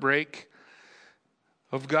heartbreak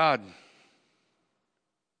of God.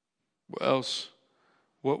 What else?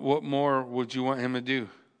 What more would you want him to do?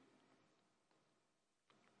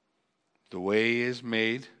 The way is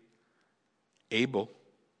made able.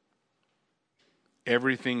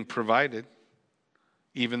 Everything provided.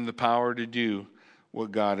 Even the power to do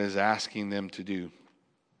what God is asking them to do.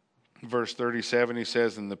 Verse 37, he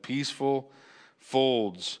says, "And the peaceful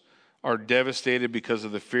folds are devastated because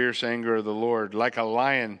of the fierce anger of the Lord. Like a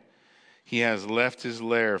lion, he has left his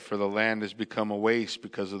lair, for the land has become a waste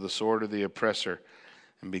because of the sword of the oppressor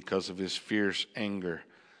and because of his fierce anger."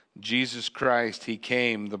 Jesus Christ, he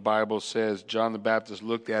came, the Bible says, John the Baptist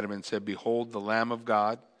looked at him and said, "Behold the Lamb of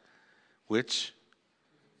God, which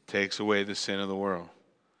takes away the sin of the world."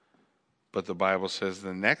 But the Bible says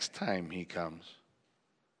the next time he comes,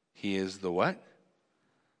 he is the what?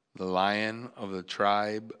 The Lion of the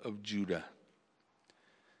tribe of Judah.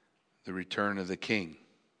 The return of the King.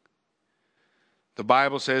 The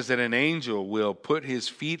Bible says that an angel will put his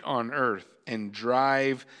feet on earth and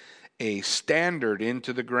drive a standard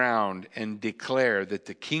into the ground and declare that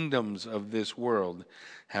the kingdoms of this world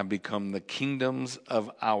have become the kingdoms of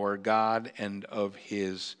our God and of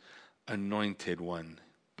his anointed one,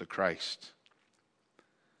 the Christ.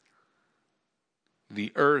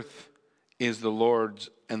 The earth is the Lord's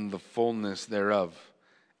and the fullness thereof,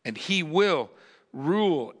 and he will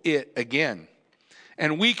rule it again.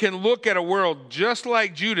 And we can look at a world just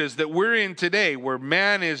like Judah's that we're in today, where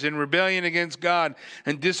man is in rebellion against God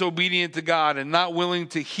and disobedient to God and not willing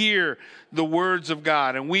to hear the words of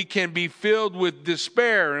God. And we can be filled with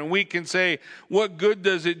despair and we can say, what good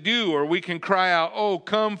does it do? Or we can cry out, "Oh,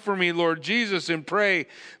 come for me, Lord Jesus," and pray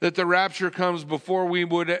that the rapture comes before we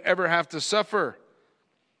would ever have to suffer.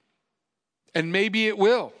 And maybe it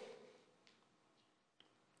will.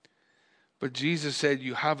 But Jesus said,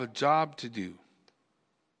 you have a job to do.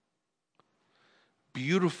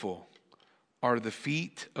 Beautiful are the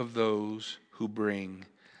feet of those who bring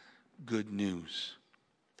good news.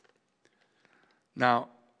 Now,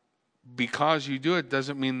 because you do it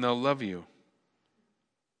doesn't mean they'll love you.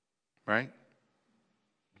 Right?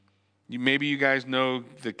 Maybe you guys know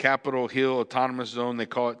the Capitol Hill Autonomous Zone, they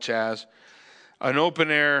call it Chaz. An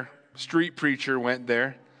open-air street preacher went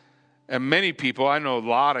there. And many people, I know a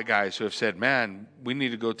lot of guys who have said, man, we need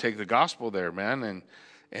to go take the gospel there, man,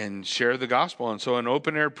 and share the gospel. And so an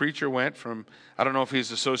open-air preacher went from, I don't know if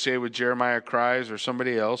he's associated with Jeremiah Cries or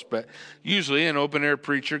somebody else, but usually an open-air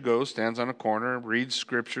preacher goes, stands on a corner, reads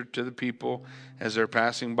scripture to the people as they're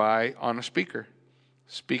passing by on a speaker,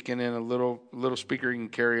 speaking in a little speaker he can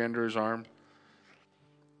carry under his arm.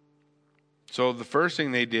 So the first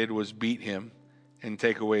thing they did was beat him and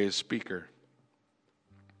take away his speaker.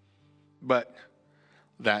 But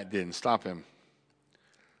that didn't stop him.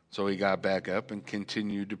 So he got back up and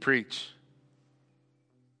continued to preach.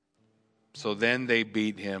 So then they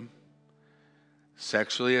beat him,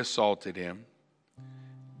 sexually assaulted him,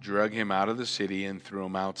 drug him out of the city, and threw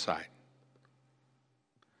him outside.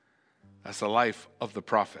 That's the life of the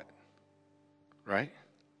prophet, right?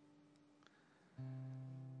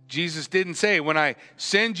 Jesus didn't say, when I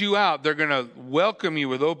send you out, they're going to welcome you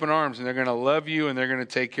with open arms and they're going to love you and they're going to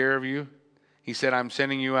take care of you. He said, I'm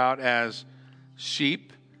sending you out as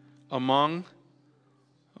sheep among.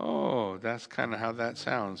 Oh, that's kind of how that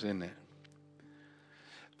sounds, isn't it?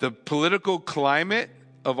 The political climate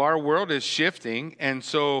of our world is shifting, and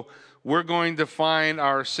so we're going to find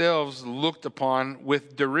ourselves looked upon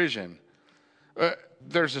with derision.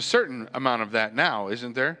 There's a certain amount of that now,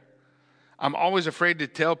 isn't there? I'm always afraid to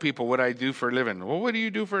tell people what I do for a living. Well, what do you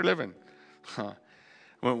do for a living?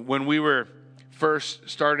 When we were first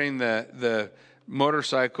starting the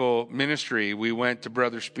motorcycle ministry, we went to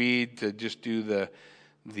Brother Speed to just do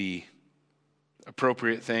the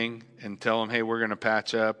appropriate thing and tell them, hey, we're going to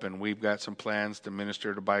patch up and we've got some plans to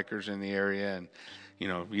minister to bikers in the area. And, you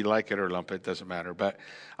know, you like it or lump it, doesn't matter. But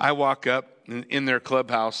I walk up in their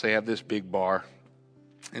clubhouse, they have this big bar.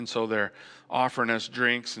 And so they're offering us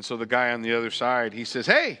drinks. And so the guy on the other side, he says,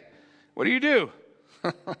 hey, what do you do?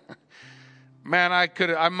 Man,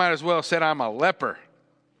 I might as well have said I'm a leper.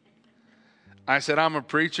 I said, I'm a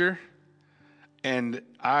preacher. And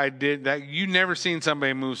I did that. You never seen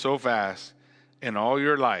somebody move so fast in all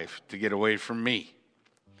your life to get away from me.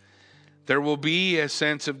 There will be a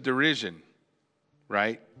sense of derision,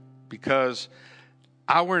 right? Because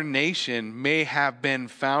our nation may have been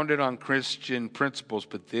founded on Christian principles,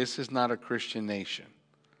 but this is not a Christian nation.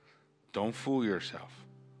 Don't fool yourself.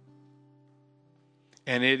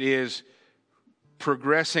 And it is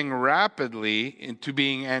progressing rapidly into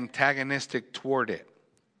being antagonistic toward it.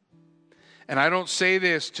 And I don't say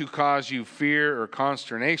this to cause you fear or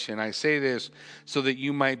consternation. I say this so that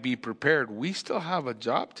you might be prepared. We still have a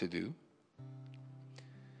job to do.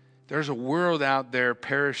 There's a world out there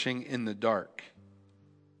perishing in the dark.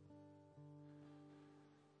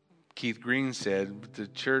 Keith Green said, the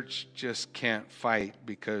church just can't fight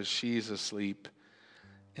because she's asleep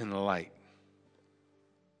in the light.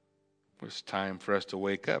 It's time for us to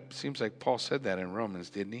wake up. Seems like Paul said that in Romans,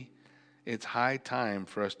 didn't he? It's high time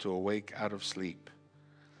for us to awake out of sleep,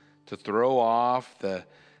 to throw off the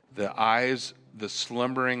eyes, the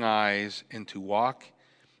slumbering eyes, and to walk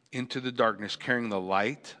into the darkness carrying the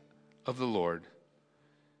light of the Lord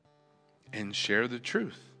and share the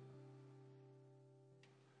truth.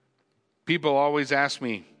 People always ask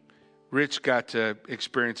me, Rich got to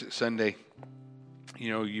experience it Sunday.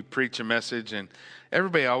 You know, you preach a message and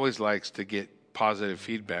everybody always likes to get positive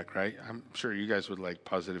feedback, right? I'm sure you guys would like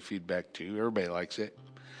positive feedback too. Everybody likes it.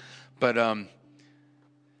 But I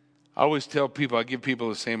always tell people, I give people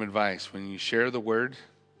the same advice. When you share the word,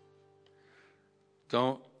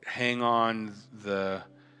 don't hang on the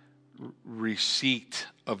receipt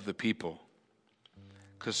of the people.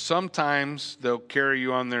 Because sometimes they'll carry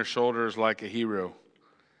you on their shoulders like a hero.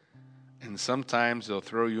 And sometimes they'll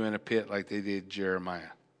throw you in a pit like they did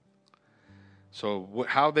Jeremiah. So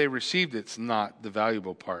how they received it's not the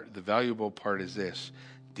valuable part. The valuable part is this.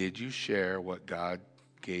 Did you share what God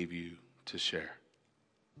gave you to share?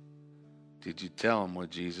 Did you tell them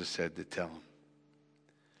what Jesus said to tell them?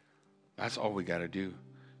 That's all we got to do.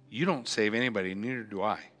 You don't save anybody, neither do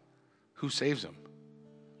I. Who saves them?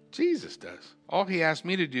 Jesus does. All he asked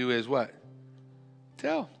me to do is what?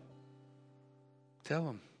 Tell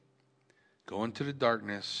them. Go into the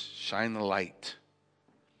darkness, shine the light.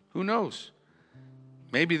 Who knows?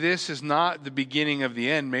 Maybe this is not the beginning of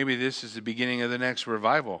the end. Maybe this is the beginning of the next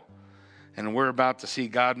revival. And we're about to see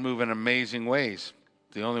God move in amazing ways.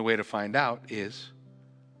 The only way to find out is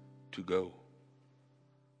to go.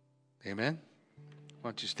 Amen. Why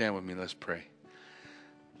don't you stand with me? Let's pray.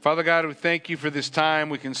 Father God, we thank you for this time.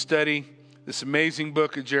 We can study this amazing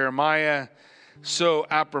book of Jeremiah, so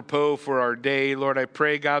apropos for our day. Lord, I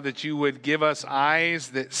pray, God, that you would give us eyes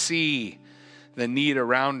that see the need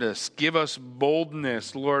around us. Give us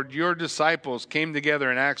boldness. Lord, your disciples came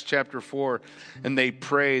together in Acts chapter 4 and they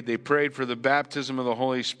prayed. They prayed for the baptism of the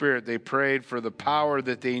Holy Spirit. They prayed for the power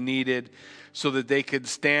that they needed so that they could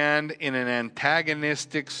stand in an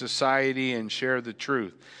antagonistic society and share the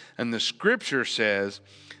truth. And the scripture says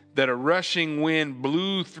that a rushing wind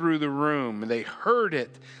blew through the room. They heard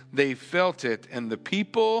it, they felt it, and the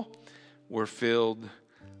people were filled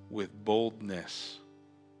with boldness.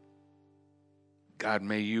 God,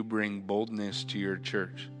 may you bring boldness to your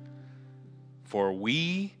church. For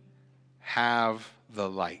we have the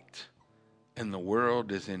light, and the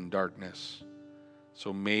world is in darkness.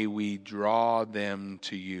 So may we draw them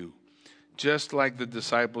to you. Just like the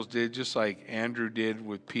disciples did, just like Andrew did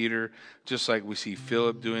with Peter, just like we see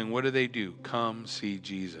Philip doing. What do? Come see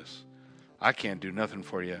Jesus. I can't do nothing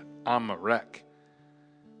for you. I'm a wreck.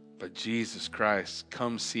 But Jesus Christ,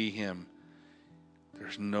 come see him.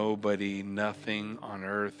 There's nobody, nothing on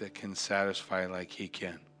earth that can satisfy like he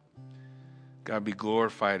can. God, be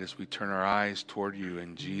glorified as we turn our eyes toward you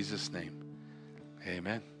in Jesus' name.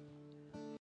 Amen.